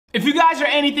If you guys are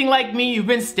anything like me, you've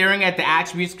been staring at the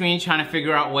attribute screen trying to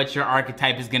figure out what your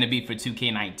archetype is gonna be for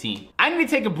 2K19. I need to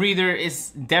take a breather. It's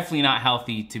definitely not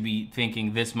healthy to be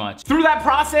thinking this much. Through that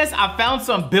process, I found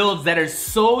some builds that are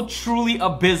so truly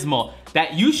abysmal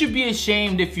that you should be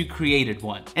ashamed if you created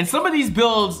one. And some of these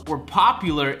builds were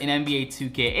popular in NBA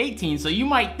 2K18, so you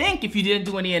might think if you didn't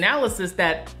do any analysis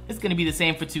that it's gonna be the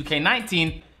same for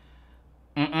 2K19.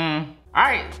 All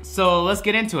right, so let's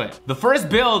get into it. The first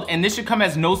build, and this should come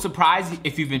as no surprise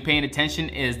if you've been paying attention,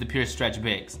 is the pure stretch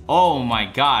bigs. Oh my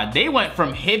God, they went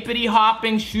from hippity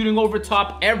hopping, shooting over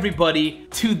top everybody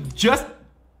to just,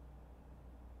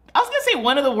 I was gonna say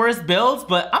one of the worst builds,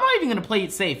 but I'm not even gonna play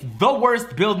it safe. The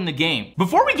worst build in the game.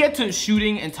 Before we get to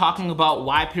shooting and talking about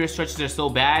why pure stretches are so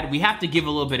bad, we have to give a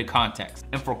little bit of context.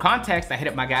 And for context, I hit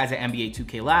up my guys at NBA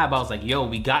 2K Lab. I was like, yo,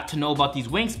 we got to know about these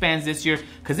wingspans this year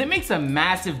because it makes a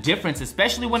massive difference,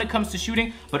 especially when it comes to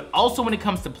shooting, but also when it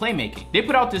comes to playmaking. They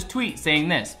put out this tweet saying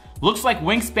this: looks like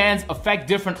wingspans affect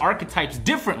different archetypes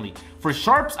differently. For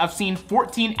sharps, I've seen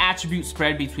 14 attribute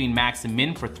spread between max and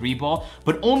min for 3-ball,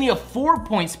 but only a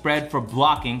 4-point spread for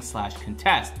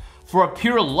blocking/contest. For a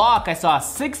pure lock, I saw a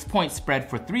 6-point spread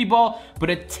for 3-ball, but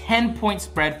a 10-point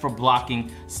spread for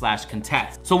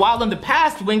blocking/contest. So while in the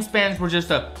past, wingspans were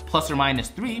just a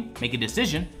 ±3, make a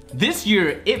decision, this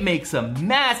year, it makes a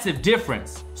massive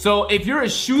difference. So if you're a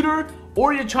shooter,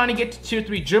 or you're trying to get to tier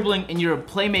 3 dribbling and you're a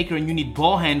playmaker and you need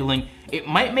ball handling, it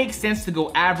might make sense to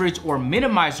go average or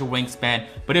minimize your wingspan.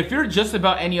 But if you're just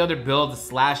about any other build, a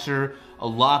slasher, a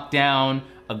lockdown,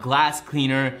 a glass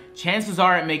cleaner, chances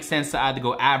are it makes sense to either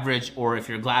go average, or if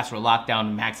you're a glass or a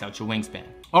lockdown, max out your wingspan.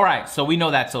 All right, so we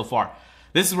know that so far.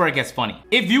 This is where it gets funny.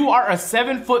 If you are a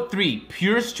 7'3"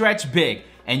 pure stretch big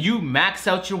and you max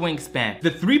out your wingspan,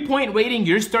 the 3-point rating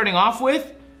you're starting off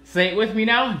with, say it with me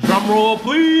now, drum roll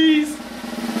please.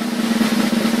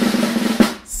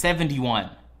 71.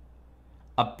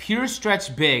 A pure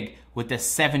stretch big with a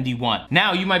 71.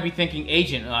 Now you might be thinking,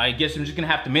 Agent, I guess I'm just gonna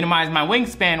have to minimize my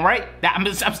wingspan, right?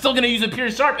 I'm still gonna use a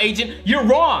pure sharp, Agent. You're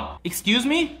wrong. Excuse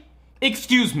me?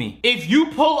 Excuse me. If you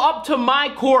pull up to my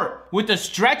court with a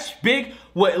stretch big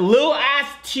with little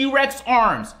ass T-Rex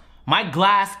arms, my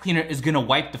glass cleaner is gonna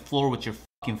wipe the floor with your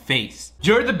face.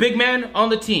 You're the big man on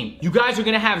the team. You guys are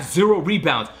gonna have 0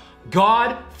 rebounds.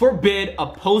 God forbid a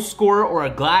post scorer or a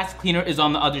glass cleaner is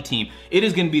on the other team. It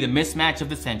is gonna be the mismatch of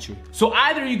the century. So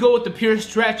either you go with the pure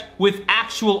stretch with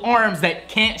actual arms that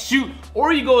can't shoot,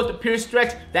 or you go with the pure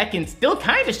stretch that can still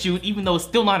kind of shoot, even though it's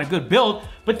still not a good build,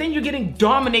 but then you're getting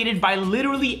dominated by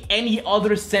literally any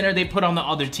other center they put on the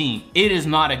other team. It is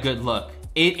not a good look.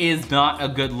 It is not a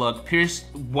good look.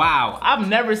 Wow, I've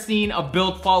never seen a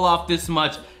build fall off this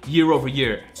much year over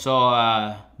year.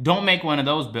 So don't make one of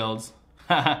those builds.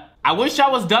 I wish I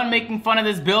was done making fun of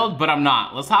this build, but I'm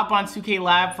not. Let's hop on 2K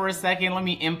Lab for a second. Let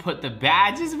me input the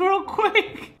badges real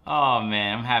quick. Oh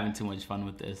man, I'm having too much fun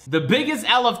with this. The biggest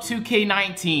L of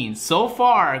 2K19 so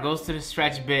far goes to the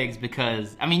stretch bigs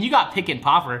because, I mean, you got pick and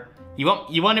popper. You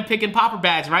wanted pick and popper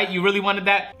badge, right? You really wanted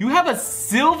that? You have a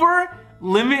silver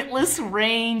limitless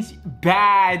range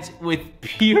badge with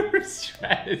pure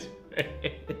stretch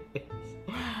bigs.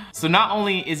 So not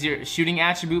only is your shooting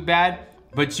attribute bad,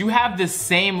 but you have the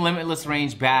same limitless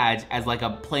range badge as like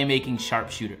a playmaking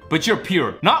sharpshooter. But you're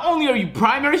pure. Not only are you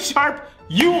primary sharp,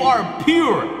 you are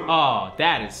pure. Oh,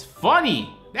 that is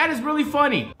funny. That is really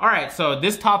funny. All right, so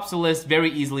this tops the list very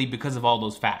easily because of all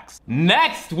those facts.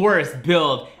 Next worst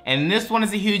build, and this one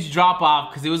is a huge drop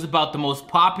off because it was about the most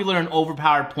popular and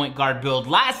overpowered point guard build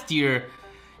last year,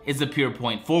 is a pure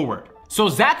point forward. So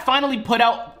Zach finally put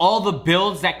out all the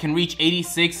builds that can reach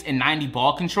 86 and 90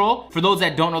 ball control. For those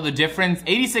that don't know the difference,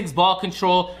 86 ball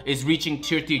control is reaching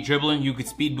tier 3 dribbling, you could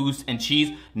speed boost and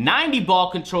cheese. 90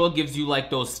 ball control gives you like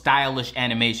those stylish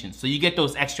animations. So you get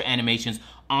those extra animations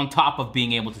on top of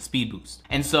being able to speed boost.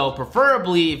 And so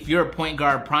preferably if you're a point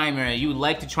guard primary, you would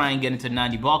like to try and get into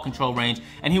 90 ball control range,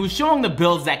 and he was showing the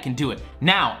builds that can do it.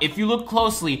 Now, if you look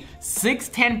closely,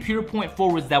 6'10" pure point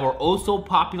forwards that were also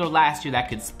popular last year that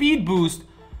could speed boost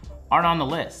aren't on the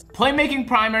list. Playmaking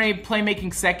primary,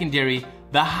 playmaking secondary,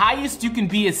 the highest you can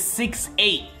be is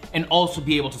 6'8" and also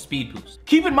be able to speed boost.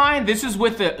 Keep in mind, this is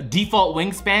with the default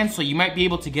wingspan, so you might be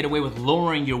able to get away with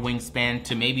lowering your wingspan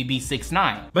to maybe be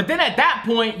 6'9". But then at that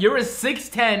point, you're a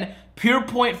 6'10" pure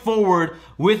point forward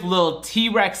with little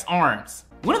T-Rex arms.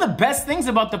 One of the best things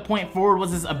about the point forward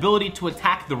was his ability to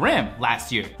attack the rim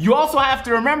last year. You also have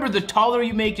to remember the taller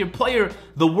you make your player,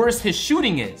 the worse his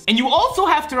shooting is. And you also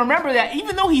have to remember that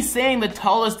even though he's saying the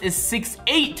tallest is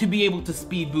 6'8" to be able to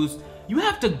speed boost, you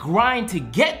have to grind to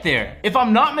get there. If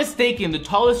I'm not mistaken, the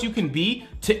tallest you can be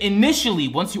to initially,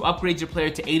 once you upgrade your player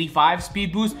to 85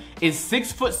 speed boost, is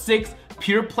 6'6",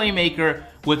 pure playmaker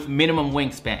with minimum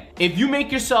wingspan. If you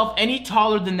make yourself any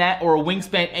taller than that or a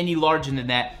wingspan any larger than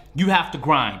that, you have to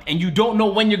grind, and you don't know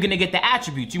when you're gonna get the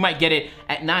attributes. You might get it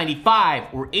at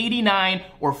 95 or 89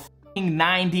 or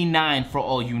 99 for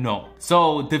all you know.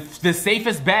 So the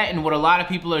safest bet and what a lot of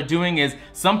people are doing is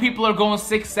some people are going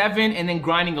 6'7" and then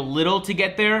grinding a little to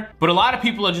get there, but a lot of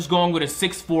people are just going with a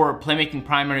 6'4" playmaking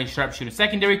primary, sharpshooter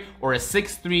secondary, or a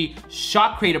 6'3"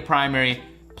 shot creator primary,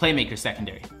 playmaker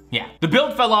secondary. Yeah, the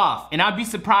build fell off, and I'd be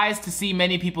surprised to see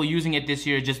many people using it this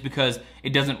year just because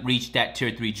it doesn't reach that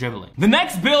tier 3 dribbling. The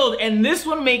next build, and this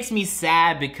one makes me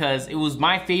sad because it was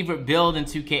my favorite build in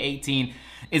 2K18,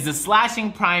 is the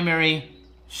slashing primary,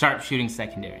 sharpshooting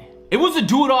secondary. It was a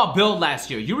do-it-all build last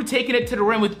year. You were taking it to the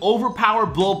rim with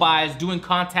overpowered blow-bys, doing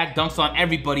contact dunks on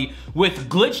everybody, with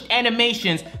glitched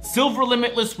animations, silver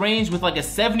limitless range with like a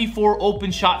 74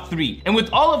 open shot 3. And with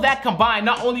all of that combined,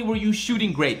 not only were you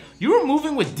shooting great, you were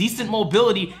moving with decent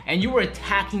mobility, and you were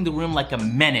attacking the rim like a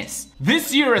menace.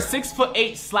 This year, a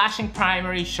 6'8" slashing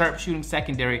primary, sharpshooting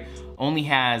secondary only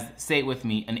has, say it with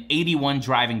me, an 81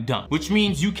 driving dunk, which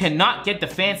means you cannot get the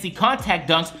fancy contact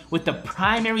dunks with the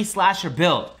primary slasher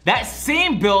build. That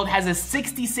same build has a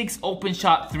 66 open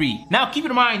shot 3. Now keep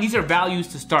in mind, these are values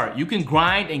to start. You can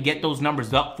grind and get those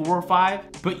numbers up 4 or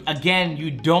 5, but again,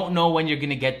 you don't know when you're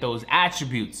gonna get those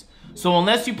attributes. So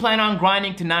unless you plan on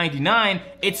grinding to 99,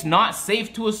 it's not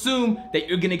safe to assume that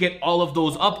you're gonna get all of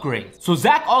those upgrades. So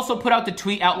Zach also put out the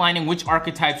tweet outlining which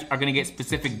archetypes are gonna get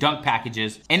specific dunk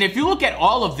packages. And if you look at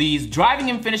all of these, driving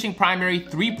and finishing primary,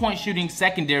 3-point shooting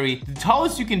secondary, the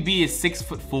tallest you can be is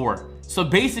 6'4". So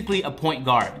basically a point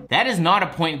guard. That is not a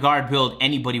point guard build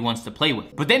anybody wants to play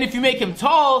with. But then if you make him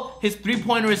tall, his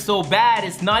 3-pointer is so bad,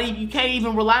 it's not even, you can't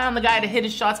even rely on the guy to hit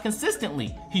his shots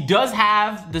consistently. He does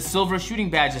have the silver shooting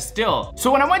badges still.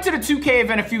 So when I went to the 2K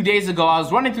event a few days ago, I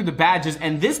was running through the badges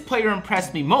and this player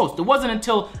impressed me most. It wasn't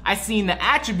until I seen the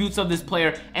attributes of this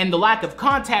player and the lack of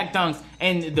contact dunks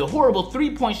and the horrible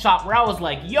 3-point shot where I was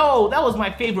like, yo, that was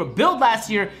my favorite build last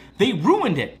year. They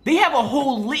ruined it. They have a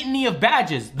whole litany of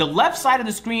badges. The left side of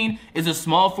the screen is a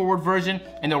small forward version,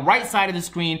 and the right side of the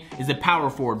screen is a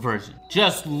power forward version.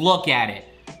 Just look at it.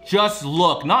 Just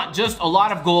look. Not just a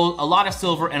lot of gold, a lot of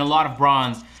silver, and a lot of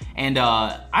bronze. And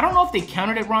I don't know if they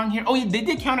counted it wrong here. Oh yeah, they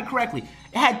did count it correctly.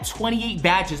 It had 28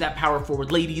 badges at power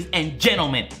forward, ladies and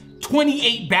gentlemen.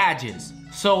 28 badges.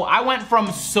 So I went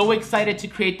from so excited to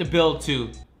create the build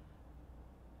to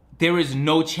there is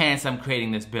no chance I'm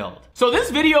creating this build. So this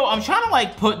video, I'm trying to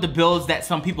like put the builds that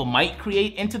some people might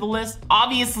create into the list.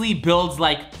 Obviously, builds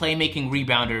like playmaking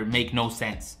rebounder make no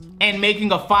sense. And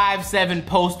making a 5'7"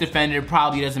 post defender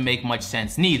probably doesn't make much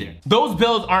sense neither. Those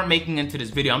builds aren't making into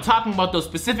this video. I'm talking about those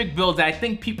specific builds that I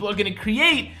think people are gonna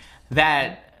create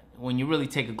that, when you really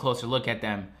take a closer look at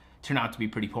them, turn out to be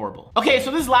pretty horrible. Okay,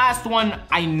 so this last one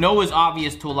I know is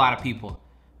obvious to a lot of people,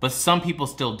 but some people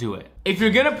still do it. If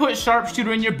you're gonna put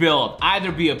sharpshooter in your build,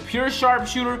 either be a pure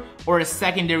sharpshooter or a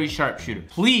secondary sharpshooter.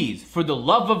 Please, for the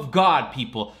love of God,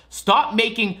 people, stop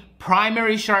making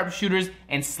primary sharpshooters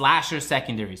and slasher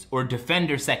secondaries or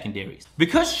defender secondaries.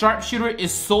 Because sharpshooter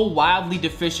is so wildly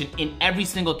deficient in every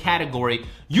single category,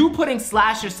 you putting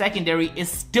slasher secondary is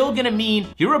still gonna mean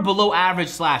you're a below average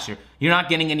slasher. You're not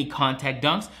getting any contact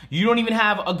dunks. You don't even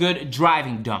have a good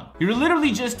driving dunk. You're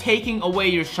literally just taking away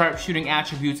your sharpshooting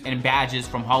attributes and badges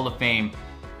from Hall of Fame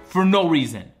for no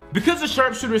reason. Because the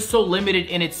sharpshooter is so limited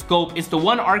in its scope, it's the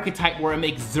one archetype where it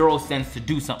makes zero sense to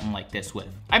do something like this with.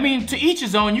 I mean, to each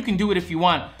his own, you can do it if you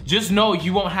want. Just know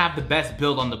you won't have the best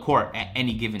build on the court at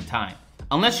any given time.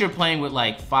 Unless you're playing with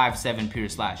like 5'7" pure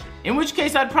slasher. In which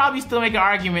case, I'd probably still make an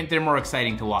argument they're more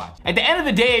exciting to watch. At the end of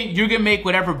the day, you're gonna make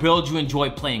whatever build you enjoy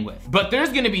playing with. But there's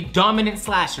gonna be dominant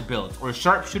slasher builds, or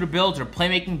sharpshooter builds, or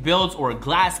playmaking builds, or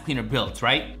glass cleaner builds,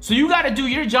 right? So you gotta do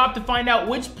your job to find out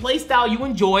which playstyle you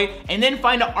enjoy, and then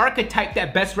find an archetype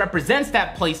that best represents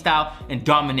that playstyle and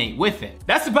dominate with it.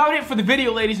 That's about it for the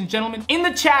video, ladies and gentlemen. In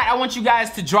the chat, I want you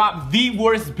guys to drop the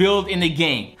worst build in the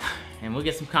game. And we'll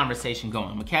get some conversation going.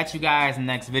 I'm gonna catch you guys in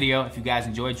the next video. If you guys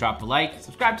enjoyed, drop a like,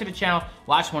 subscribe to the channel,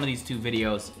 watch one of these 2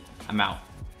 videos. I'm out.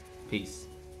 Peace.